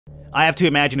I have to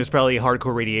imagine there's probably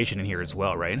hardcore radiation in here as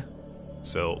well, right?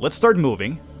 So, let's start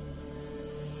moving.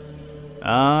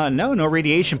 No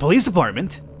radiation. Police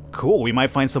department. Cool, we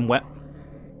might find some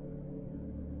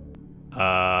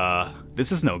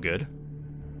this is no good.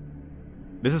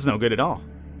 This is no good at all.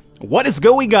 What is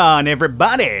going on,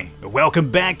 everybody? Welcome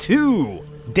back to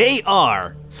Day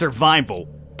R Survival.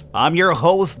 I'm your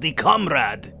host, the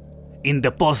comrade, in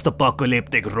the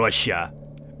post-apocalyptic Russia.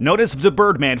 Notice the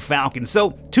Birdman Falcon.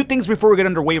 So, two things before we get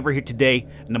underway over here today.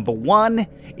 Number one,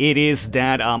 it is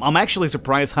that I'm actually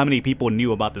surprised how many people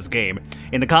knew about this game.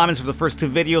 In the comments for the first two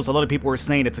videos, a lot of people were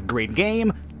saying it's a great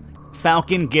game.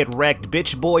 Falcon, get wrecked,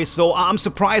 bitch boy. So I'm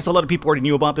surprised a lot of people already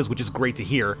knew about this, which is great to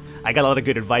hear. I got a lot of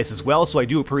good advice as well, so I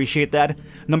do appreciate that.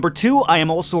 Number two, I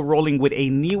am also rolling with a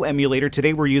new emulator.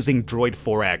 Today we're using Droid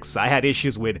 4X. I had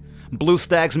issues with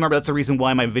BlueStacks. Remember, that's the reason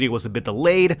why my video was a bit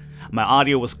delayed. My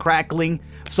audio was crackling.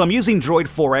 So I'm using Droid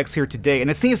 4X here today, and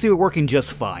it seems to be working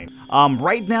just fine.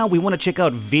 Right now, we want to check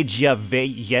out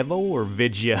Vidyayevo, or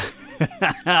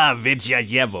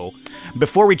Vidyayevo,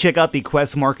 before we check out the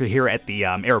quest marker here at the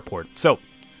airport. So,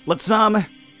 let's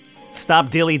stop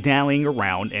dilly-dallying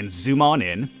around and zoom on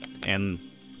in, and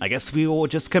I guess we will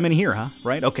just come in here, huh?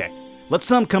 Right? Okay. Let's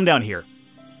come down here.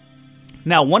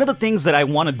 Now, one of the things that I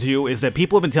want to do is that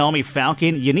people have been telling me,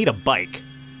 Falcon, you need a bike.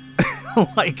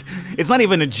 Like, it's not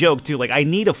even a joke, too. Like, I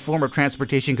need a form of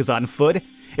transportation because on foot,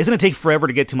 it's going to take forever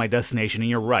to get to my destination, and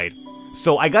you're right.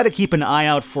 So I got to keep an eye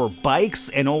out for bikes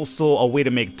and also a way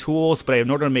to make tools, but in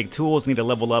order to make tools, I need to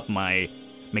level up my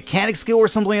mechanic skill or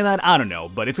something like that. I don't know,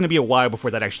 but it's going to be a while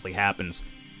before that actually happens.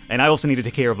 And I also need to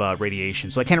take care of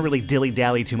radiation, so I can't really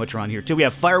dilly-dally too much around here, too. We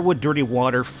have firewood, dirty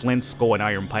water, flint, skull, and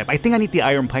iron pipe. I think I need the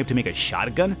iron pipe to make a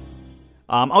shotgun.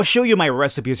 I'll show you my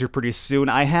recipes here pretty soon.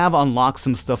 I have unlocked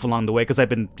some stuff along the way, because I've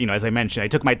been, you know, as I mentioned, I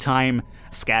took my time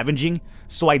scavenging,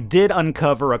 so I did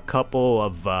uncover a couple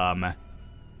of,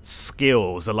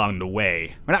 skills along the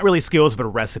way. Or not really skills, but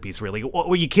recipes, really.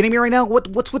 Are you kidding me right now?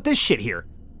 What's with this shit here?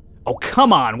 Oh,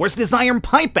 come on! Where's this iron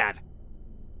pipe at?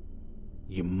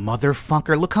 You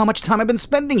motherfucker, look how much time I've been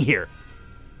spending here!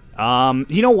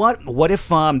 You know what? What if,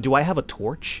 do I have a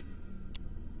torch?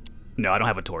 No, I don't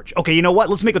have a torch. Okay, you know what?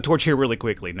 Let's make a torch here really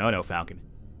quickly. No, Falcon.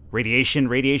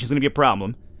 Radiation's gonna be a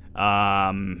problem.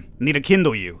 Need to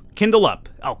kindle you. Kindle up.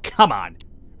 Oh, come on.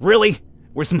 Really?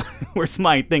 Where's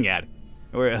my thing at?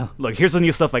 Look, here's the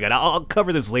new stuff I got. I'll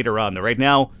cover this later on, though. Right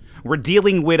now, we're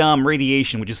dealing with,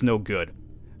 radiation, which is no good.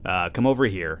 Come over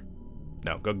here.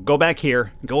 No, go back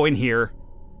here. Go in here.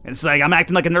 And it's like, I'm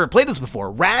acting like I've never played this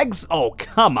before. Rags? Oh,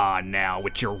 come on now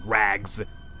with your rags.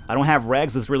 I don't have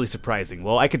rags? That's really surprising.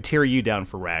 Well, I could tear you down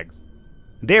for rags.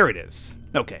 There it is.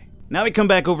 Okay. Now we come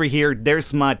back over here.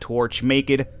 There's my torch. Make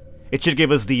it. It should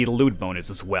give us the loot bonus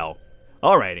as well.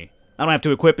 Alrighty. I don't have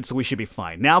to equip it, so we should be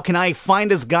fine. Now, can I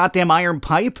find this goddamn iron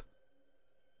pipe?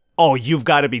 Oh, you've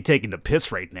got to be taking the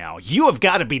piss right now. You have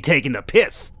got to be taking the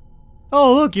piss.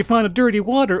 Oh, look, you found a dirty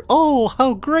water. Oh,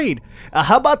 how great.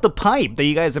 How about the pipe that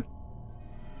you guys have...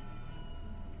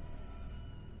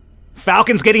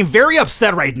 Falcon's getting very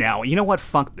upset right now. You know what?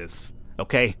 Fuck this.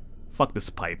 Okay? Fuck this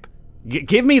pipe.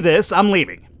 Give me this. I'm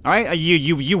leaving. All right?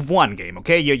 You've won, game.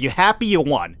 Okay? You happy you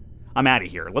won? I'm out of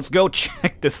here. Let's go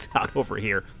check this out over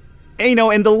here. And, you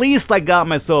know, and the least I got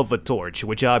myself a torch,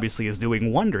 which obviously is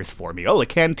doing wonders for me. Oh, a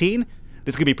canteen?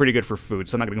 This could be pretty good for food,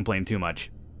 so I'm not going to complain too much.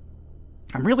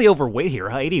 I'm really overweight here,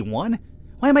 huh? 81?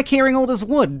 Why am I carrying all this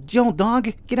wood? Yo,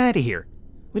 dog, get out of here.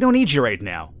 We don't need you right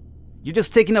now. You're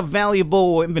just taking up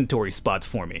valuable inventory spots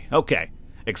for me. Okay.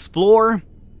 Explore.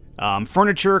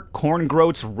 Furniture, corn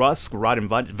groats, rusk, rotten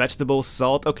vegetables,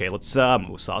 salt. Okay, let's,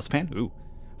 ooh, saucepan. Ooh.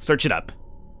 Search it up.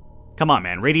 Come on,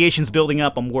 man. Radiation's building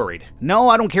up. I'm worried. No,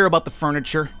 I don't care about the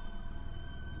furniture.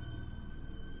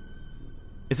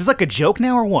 Is this like a joke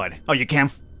now or what? Oh, you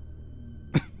can't...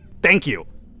 Thank you.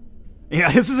 Yeah,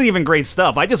 this isn't even great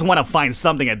stuff. I just want to find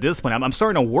something at this point. I'm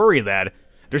starting to worry that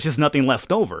there's just nothing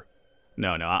left over.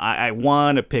 No, I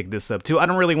want to pick this up too. I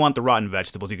don't really want the rotten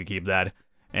vegetables. You could keep that.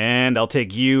 And I'll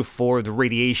take you for the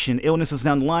radiation illnesses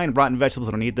down the line. Rotten vegetables,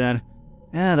 I don't need that.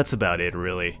 Yeah, that's about it,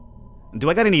 really. Do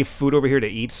I got any food over here to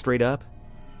eat straight up?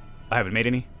 I haven't made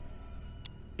any.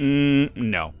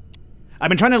 No. I've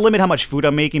been trying to limit how much food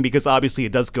I'm making because obviously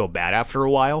it does go bad after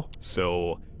a while.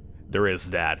 So, there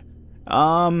is that.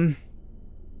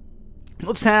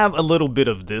 Let's have a little bit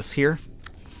of this here.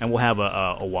 And we'll have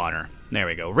a water. There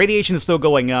we go. Radiation is still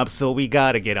going up, so we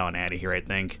gotta get on out of here, I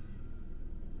think.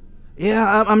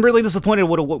 Yeah, I'm really disappointed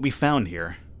with what we found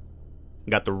here.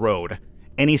 Got the road.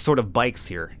 Any sort of bikes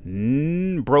here?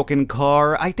 Broken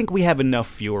car. I think we have enough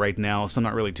fuel right now, so I'm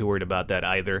not really too worried about that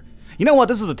either. You know what?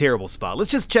 This is a terrible spot.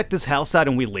 Let's just check this house out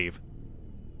and we leave.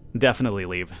 Definitely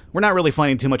leave. We're not really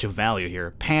finding too much of value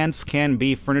here. Pants, canned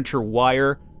beef, furniture,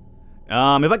 wire.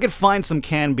 If I could find some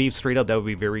canned beef straight up, that would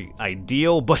be very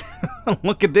ideal, but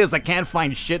look at this, I can't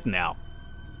find shit now.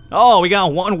 Oh, we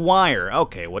got one wire.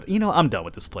 Okay, what? You know, I'm done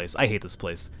with this place. I hate this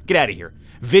place. Get out of here.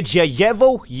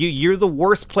 Vidyayevo, you're the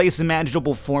worst place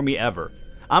imaginable for me ever.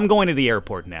 I'm going to the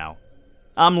airport now.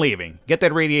 I'm leaving. Get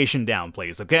that radiation down,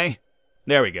 please, okay?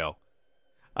 There we go.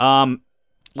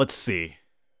 Let's see.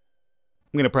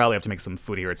 I'm gonna probably have to make some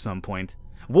food here at some point.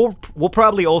 We'll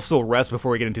probably also rest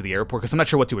before we get into the airport, because I'm not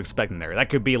sure what to expect in there. That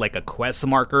could be like a quest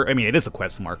marker. I mean, it is a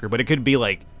quest marker, but it could be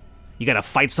like, you gotta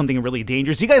fight something really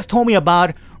dangerous. You guys told me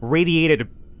about radiated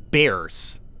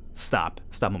bears. Stop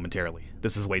momentarily.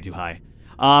 This is way too high.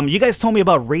 You guys told me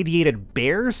about radiated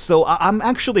bears, so I'm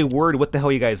actually worried what the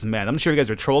hell you guys meant. I'm not sure you guys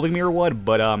are trolling me or what,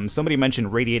 but somebody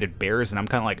mentioned radiated bears, and I'm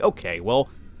kind of like, okay, well,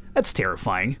 that's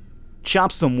terrifying.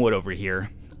 Chop some wood over here.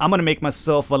 I'm gonna make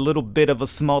myself a little bit of a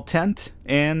small tent,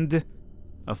 and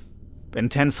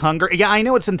intense hunger. Yeah, I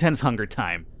know it's intense hunger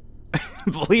time.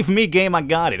 Believe me, game, I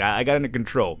got it. I got it under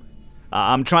control.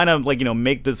 I'm trying to, like, you know,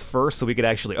 make this first so we could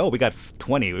actually... Oh, we got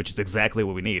 20, which is exactly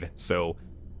what we need. So,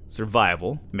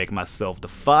 survival. Make myself the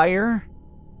fire.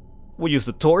 We'll use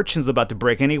the torch, since it's about to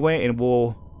break anyway, and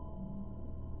we'll...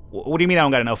 What do you mean I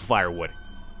don't got enough firewood?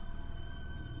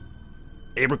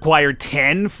 It required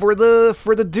 10 for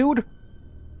the dude?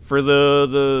 For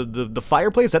the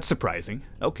fireplace? That's surprising.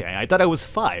 Okay, I thought it was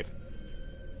 5.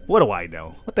 What do I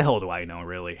know? What the hell do I know,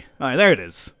 really? Alright, there it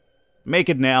is. Make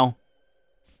it now.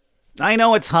 I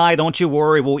know it's high, don't you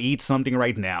worry, we'll eat something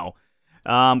right now.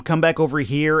 Come back over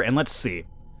here, and let's see.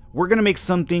 We're gonna make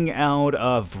something out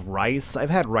of rice. I've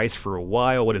had rice for a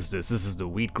while. What is this? This is the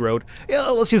wheat growth. Yeah,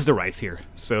 let's use the rice here.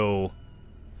 So,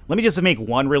 let me just make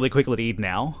one really quickly to eat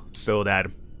now, so that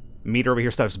meat over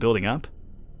here starts building up.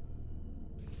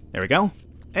 There we go.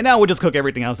 And now we'll just cook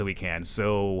everything else that we can.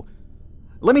 So,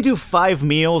 let me do 5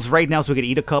 meals right now so we can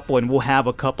eat a couple and we'll have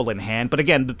a couple in hand. But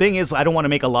again, the thing is, I don't want to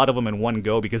make a lot of them in one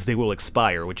go because they will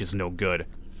expire, which is no good.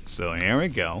 So, here we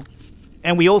go.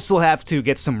 And we also have to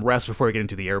get some rest before we get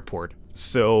into the airport.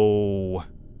 So,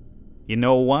 you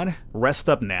know what? Rest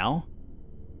up now.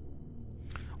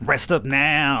 Rest up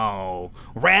now.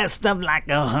 Rest up like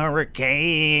a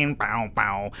hurricane. Bow,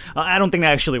 bow. I don't think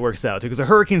that actually works out, because a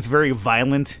hurricane's very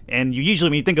violent, and you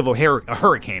usually, when you think of a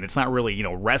hurricane, it's not really, you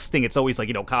know, resting. It's always, like,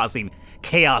 you know, causing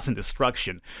chaos and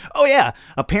destruction. Oh, yeah.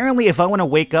 Apparently, if I want to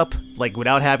wake up, like,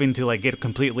 without having to, like, get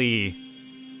completely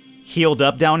healed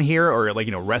up down here, or, like,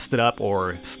 you know, rested up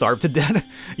or starved to death,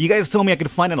 you guys told me I could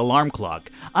find an alarm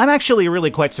clock. I'm actually really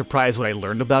quite surprised what I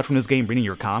learned about from this game reading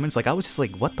your comments. Like, I was just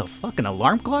like, what the fuck, an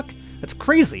alarm clock? That's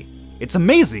crazy. It's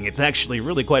amazing. It's actually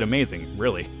really quite amazing,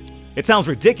 really. It sounds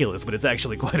ridiculous, but it's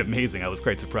actually quite amazing. I was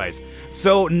quite surprised.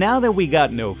 So, now that we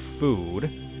got no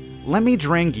food, let me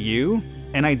drink you.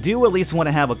 And I do at least want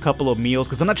to have a couple of meals,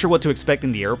 because I'm not sure what to expect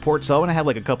in the airport, so I want to have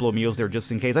like a couple of meals there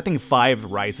just in case. I think 5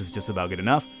 rice is just about good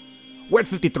enough. We're at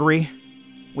 53.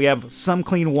 We have some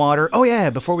clean water. Oh yeah,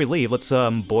 before we leave, let's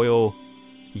boil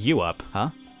you up,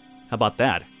 huh? How about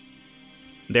that?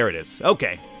 There it is.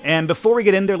 Okay. And before we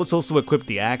get in there, let's also equip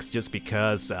the axe, just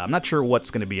because I'm not sure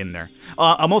what's going to be in there.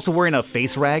 I'm also wearing a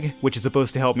face rag, which is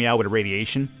supposed to help me out with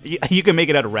radiation. You can make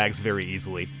it out of rags very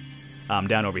easily.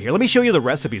 Down over here. Let me show you the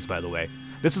recipes, by the way.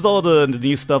 This is all the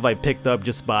new stuff I picked up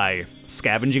just by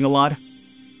scavenging a lot.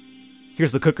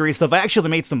 Here's the cookery stuff. I actually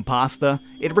made some pasta.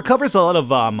 It recovers a lot of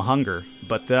hunger,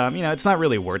 but you know, it's not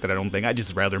really worth it, I don't think. I'd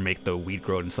just rather make the wheat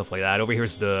growth and stuff like that. Over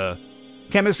here's the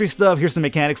chemistry stuff. Here's the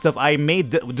mechanic stuff. I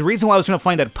made the reason why I was trying to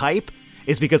find that pipe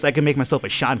is because I can make myself a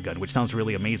shotgun, which sounds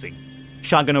really amazing.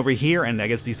 Shotgun over here, and I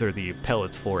guess these are the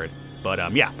pellets for it.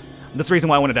 But yeah, that's the reason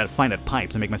why I wanted to find that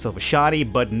pipe, to make myself a shotty,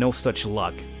 but no such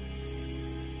luck.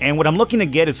 And what I'm looking to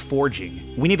get is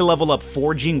forging. We need to level up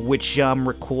forging, which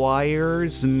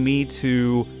requires me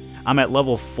to... I'm at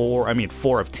level 4, I mean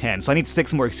 4 of 10, so I need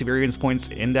 6 more experience points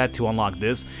in that to unlock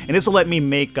this. And this will let me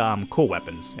make cool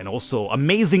weapons, and also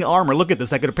amazing armor. Look at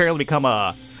this, I could apparently become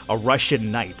a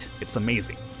Russian knight. It's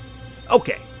amazing.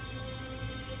 Okay.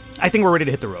 I think we're ready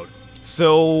to hit the road.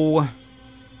 So,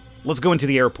 let's go into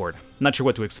the airport. Not sure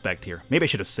what to expect here. Maybe I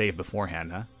should have saved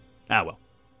beforehand, huh? Ah, well.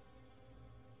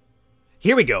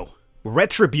 Here we go.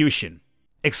 Retribution.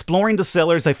 Exploring the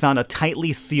cellars, I found a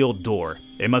tightly sealed door.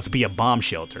 It must be a bomb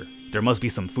shelter. There must be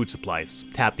some food supplies.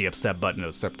 Tap the accept button to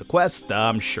accept the quest,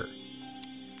 I'm sure.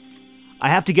 I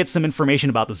have to get some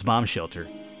information about this bomb shelter.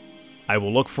 I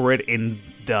will look for it in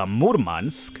the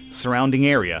Murmansk surrounding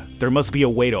area. There must be a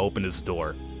way to open this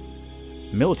door.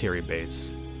 Military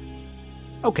base.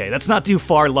 Okay, that's not too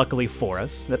far, luckily for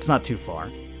us. That's not too far.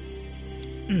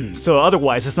 So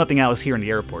otherwise, there's nothing else here in the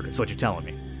airport, is what you're telling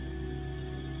me.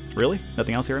 Really?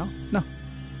 Nothing else here at all? No.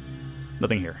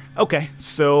 Nothing here. Okay,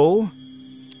 so...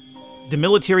 the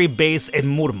military base in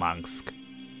Murmansk.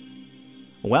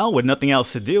 Well, with nothing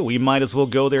else to do, we might as well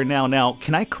go there now. Now,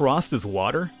 can I cross this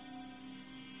water?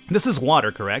 This is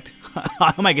water, correct?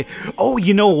 Oh my god. Oh,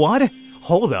 you know what?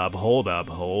 Hold up, hold up,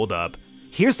 hold up.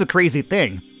 Here's the crazy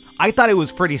thing. I thought it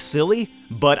was pretty silly,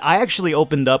 but I actually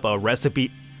opened up a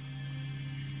recipe...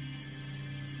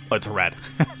 Oh, it's a rat.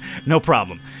 No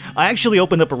problem. I actually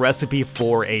opened up a recipe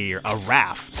for a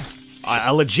raft.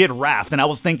 A legit raft, and I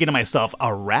was thinking to myself,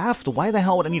 a raft? Why the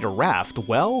hell would I need a raft?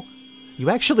 Well, you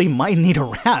actually might need a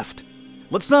raft.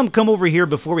 Let's come over here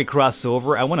before we cross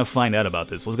over. I want to find out about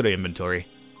this. Let's go to inventory.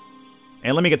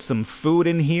 And let me get some food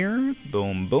in here.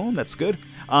 Boom, boom, that's good.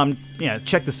 Yeah,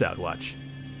 check this out, watch.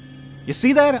 You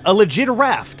see that? A legit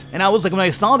raft. And I was like, when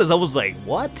I saw this, I was like,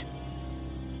 what?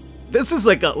 This is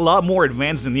like a lot more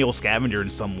advanced than NEO Scavenger in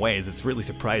some ways. It's really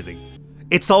surprising.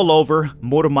 It's all over.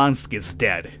 Murmansk is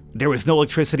dead. There is no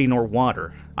electricity nor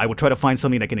water. I will try to find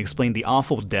something that can explain the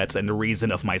awful deaths and the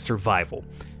reason of my survival.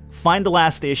 Find the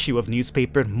last issue of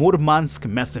newspaper Murmansk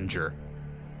Messenger.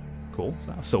 Cool.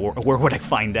 So where would I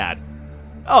find that?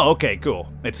 Oh, okay,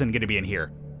 cool. It's going to be in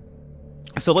here.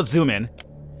 So let's zoom in.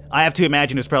 I have to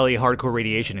imagine there's probably hardcore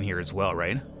radiation in here as well,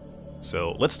 right?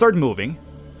 So let's start moving.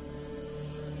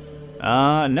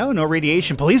 No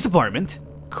radiation. Police department.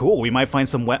 Cool, we might find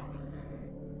some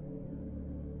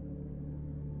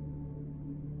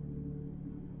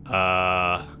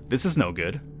this is no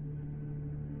good.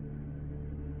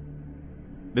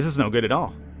 This is no good at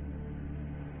all.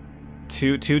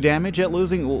 Two damage at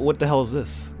losing? What the hell is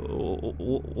this?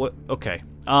 What? Okay.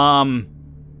 I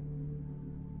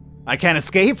can't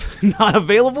escape? Not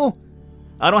available?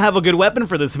 I don't have a good weapon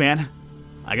for this, man.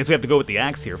 I guess we have to go with the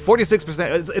axe here.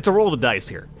 46%. It's a roll of the dice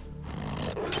here.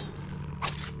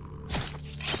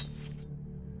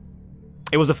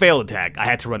 It was a failed attack. I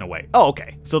had to run away. Oh,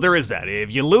 okay. So there is that.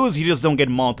 If you lose, you just don't get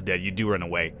mauled to death. You do run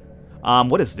away.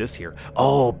 What is this here?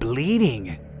 Oh,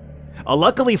 bleeding.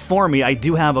 Luckily for me, I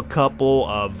do have a couple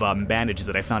of bandages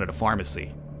that I found at a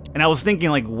pharmacy. And I was thinking,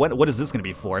 like, what is this going to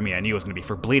be for? I mean, I knew it was going to be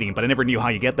for bleeding, but I never knew how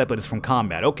you get that, but it's from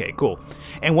combat. Okay, cool.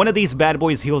 And one of these bad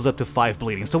boys heals up to 5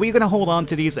 bleeding. So we're going to hold on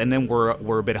to these, and then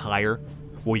we're a bit higher.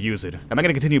 We'll use it. Am I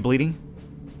going to continue bleeding?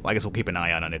 Well, I guess we'll keep an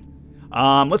eye out on it.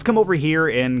 Let's come over here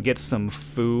and get some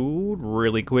food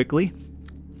really quickly.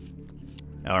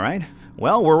 Alright.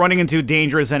 Well, we're running into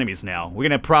dangerous enemies now. We're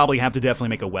gonna probably have to definitely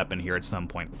make a weapon here at some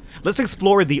point. Let's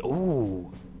explore the...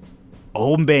 Ooh.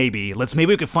 Oh, baby. Maybe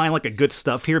we could find, like, a good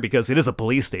stuff here, because it is a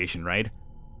police station, right?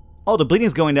 Oh, the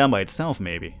bleeding's going down by itself,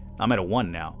 maybe. I'm at a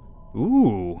 1 now.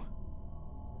 Ooh.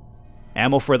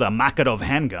 Ammo for the Makarov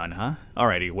handgun, huh?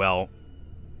 Alrighty, well...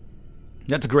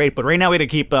 That's great, but right now we gotta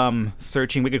keep,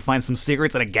 searching. We could find some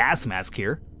cigarettes and a gas mask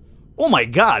here. Oh my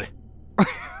god!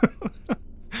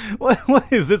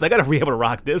 What is this? I gotta be able to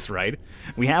rock this, right?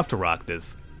 We have to rock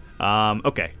this.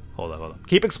 Okay. Hold on.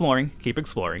 Keep exploring.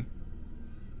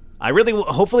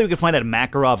 Hopefully we can find that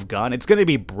Makarov gun. It's gonna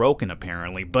be broken,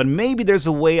 apparently, but maybe there's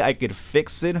a way I could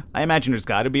fix it. I imagine there's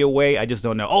gotta be a way, I just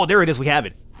don't know. Oh, there it is, we have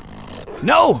it.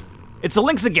 No! It's the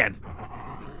Lynx again!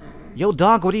 Yo,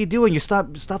 dog, what are you doing? You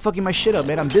stop fucking my shit up,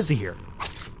 man. I'm busy here.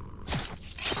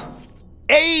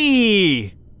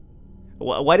 Hey!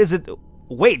 Why does it...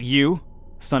 Wait, you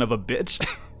son of a bitch.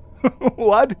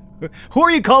 What? Who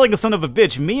are you calling a son of a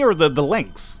bitch? Me or the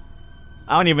Lynx?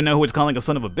 I don't even know who it's calling a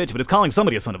son of a bitch, but it's calling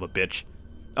somebody a son of a bitch.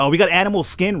 Oh, we got animal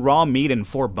skin, raw meat, and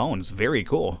 4 bones. Very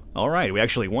cool. Alright, we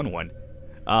actually won one.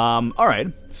 Alright,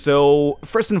 so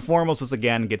first and foremost, let's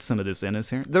again get some of this in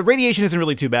us here. The radiation isn't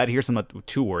really too bad here, so I'm not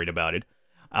too worried about it.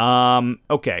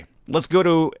 Okay, let's go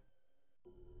to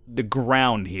the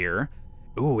ground here.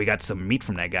 Ooh, we got some meat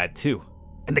from that guy too.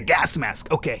 And the gas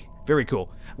mask, okay, very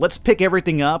cool. Let's pick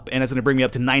everything up, and it's gonna bring me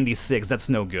up to 96, that's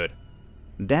no good.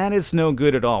 That is no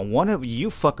good at all. One of you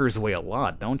fuckers weigh a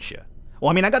lot, don't you?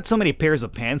 Well, I mean, I got so many pairs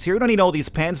of pants here, we don't need all these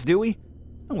pants, do we?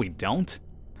 No, we don't.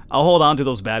 I'll hold on to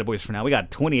those bad boys for now. We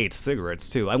got 28 cigarettes,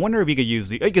 too. I wonder if you could use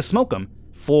the... Oh, you could smoke them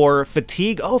for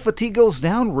fatigue. Oh, fatigue goes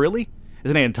down? Really?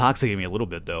 Isn't it intoxicating me a little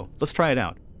bit, though? Let's try it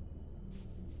out.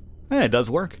 Yeah, it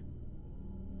does work.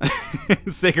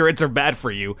 Cigarettes are bad for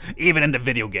you, even in the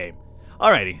video game.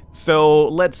 Alrighty, so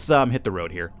let's hit the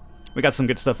road here. We got some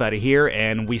good stuff out of here,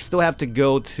 and we still have to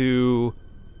go to...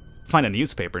 find a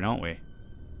newspaper, don't we?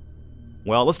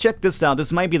 Well, let's check this out.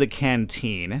 This might be the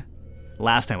canteen.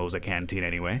 Last time it was a canteen,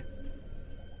 anyway.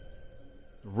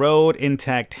 Road,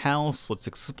 intact house. Let's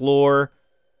explore.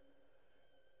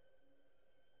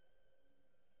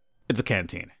 It's a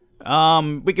canteen.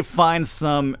 We could find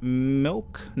some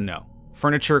milk? No.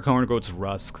 Furniture, corn goats,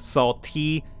 rusk, salt,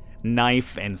 tea,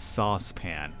 knife, and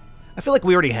saucepan. I feel like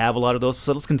we already have a lot of those,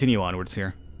 so let's continue onwards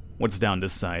here. What's down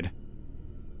this side?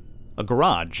 A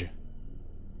garage.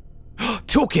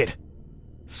 Toolkit!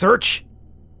 Search!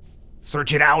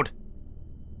 Search it out!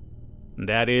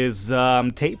 That is,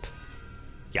 tape?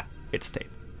 Yeah, it's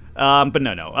tape. But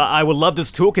no. I would love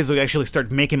this toolkit so we actually start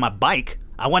making my bike.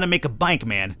 I want to make a bike,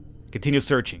 man. Continue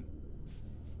searching.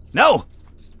 No!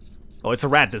 Oh, it's a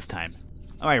rat this time.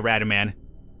 Alright, Ratty Man.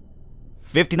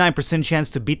 59% chance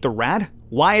to beat the rat?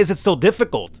 Why is it so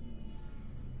difficult?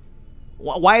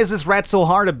 Why is this rat so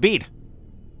hard to beat?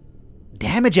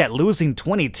 Damage at losing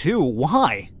 22?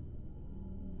 Why?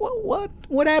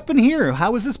 What happened here?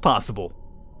 How is this possible?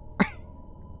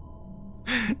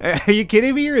 Are you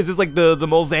kidding me? Or is this like the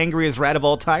most angriest rat of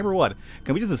all time or what?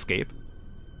 Can we just escape?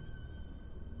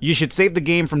 You should save the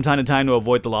game from time to time to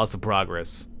avoid the loss of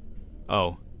progress.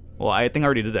 Oh. Well, I think I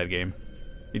already did that game.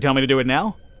 You tell me to do it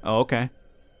now? Oh, okay.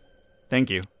 Thank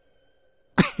you.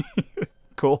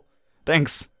 Cool.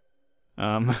 Thanks.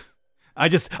 Oh,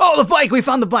 the bike! We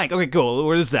found the bike! Okay, cool.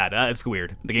 Where is that? It's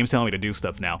weird. The game's telling me to do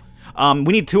stuff now.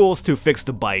 We need tools to fix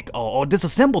the bike. Oh,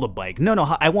 disassemble the bike.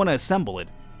 No, I want to assemble it.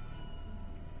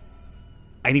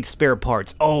 I need spare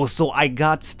parts. Oh, so I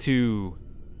gotta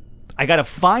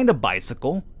find a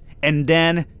bicycle, and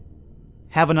then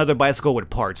have another bicycle with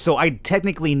parts. So I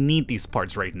technically need these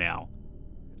parts right now.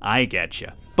 I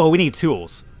getcha. But we need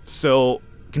tools. So,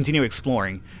 continue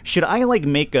exploring. Should I, like,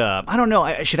 make a... I don't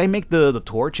know. Should I make the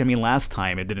torch? I mean, last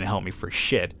time it didn't help me for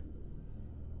shit.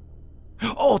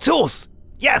 Oh, tools!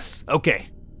 Yes! Okay.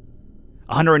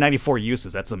 194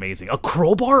 uses. That's amazing. A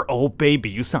crowbar? Oh, baby.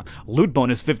 You sound... Loot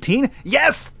bonus 15?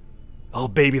 Yes! Oh,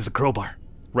 baby, it's a crowbar.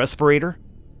 Respirator?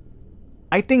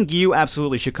 I think you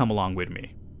absolutely should come along with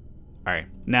me. Alright,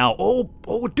 now, oh,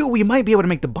 dude, we might be able to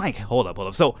make the bike. Hold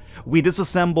up. So, we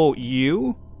disassemble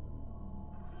you.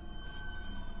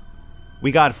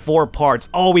 We got 4 parts.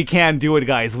 Oh, we can't do it,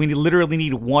 guys. We literally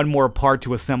need 1 more part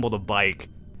to assemble the bike.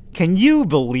 Can you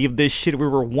believe this shit? We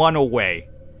were 1 away.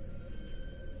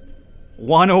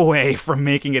 1 away from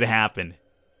making it happen.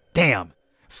 Damn.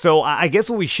 So, I guess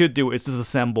what we should do is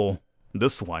disassemble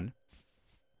this one.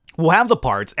 We'll have the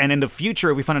parts, and in the future,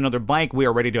 if we find another bike, we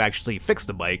are ready to actually fix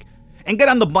the bike. And get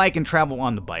on the bike and travel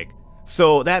on the bike.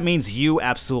 So that means you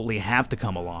absolutely have to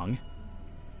come along.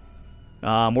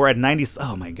 We're at 90...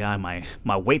 Oh my god,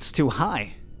 my weight's too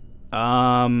high.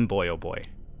 Boy oh boy.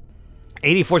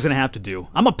 84's gonna have to do.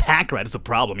 I'm a pack rat, it's a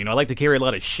problem, you know, I like to carry a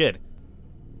lot of shit.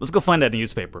 Let's go find that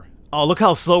newspaper. Oh, look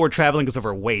how slow we're traveling because of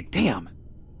our weight. Damn.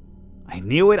 I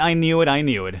knew it.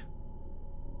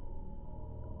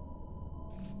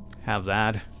 Have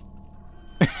that.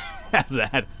 Have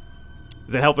that.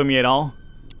 Is it helping me at all?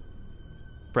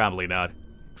 Probably not.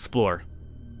 Explore.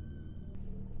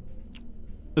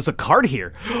 There's a cart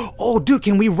here. Oh, dude,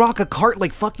 can we rock a cart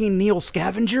like fucking NEO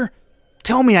Scavenger?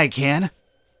 Tell me I can.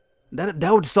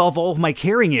 That would solve all of my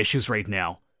carrying issues right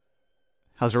now.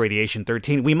 How's our radiation?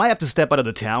 13. We might have to step out of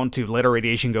the town to let our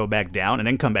radiation go back down and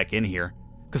then come back in here.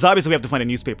 Because obviously we have to find a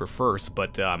newspaper first,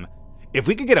 but if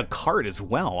we could get a cart as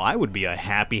well, I would be a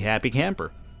happy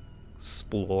camper.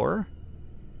 Explore.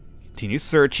 Continue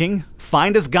searching.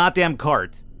 Find this goddamn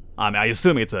cart. I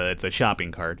assume it's a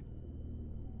shopping cart.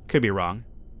 Could be wrong.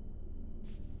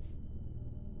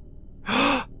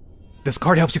 This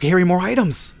cart helps you carry more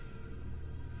items.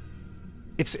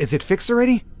 Is it fixed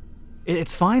already?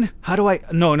 It's fine. How do I?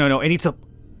 No. It needs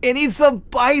a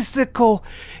bicycle.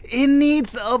 It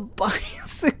needs a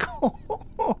bicycle.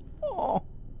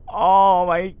 Oh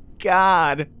my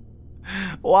god.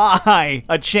 Why?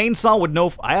 A chainsaw with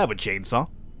no... I have a chainsaw.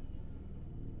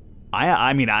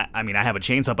 I mean, I have a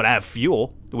chainsaw, but I have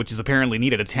fuel, which is apparently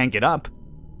needed to tank it up.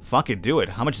 Fuck it, do it.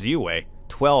 How much do you weigh?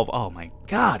 12. Oh my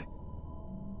god.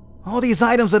 All these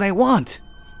items that I want,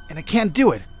 and I can't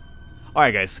do it.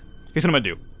 Alright guys, here's what I'm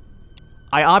gonna do.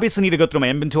 I obviously need to go through my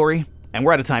inventory, and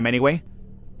we're out of time anyway.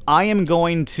 I am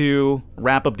going to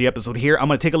wrap up the episode here. I'm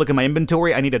gonna take a look at my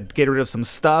inventory. I need to get rid of some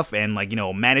stuff and, like, you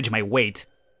know, manage my weight.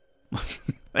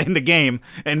 In the game.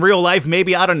 In real life,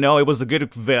 maybe, I don't know. It was a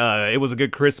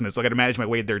good Christmas, so I gotta manage my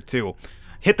weight there too.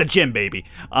 Hit the gym, baby.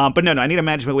 But no, I need to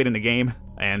manage my weight in the game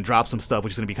and drop some stuff,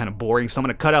 which is gonna be kind of boring. So I'm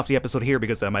gonna cut off the episode here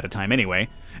because I'm out of time anyway.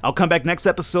 I'll come back next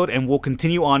episode and we'll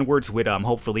continue onwards with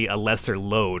hopefully a lesser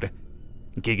load.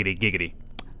 Giggity, giggity.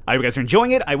 I hope you guys are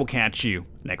enjoying it. I will catch you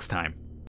next time.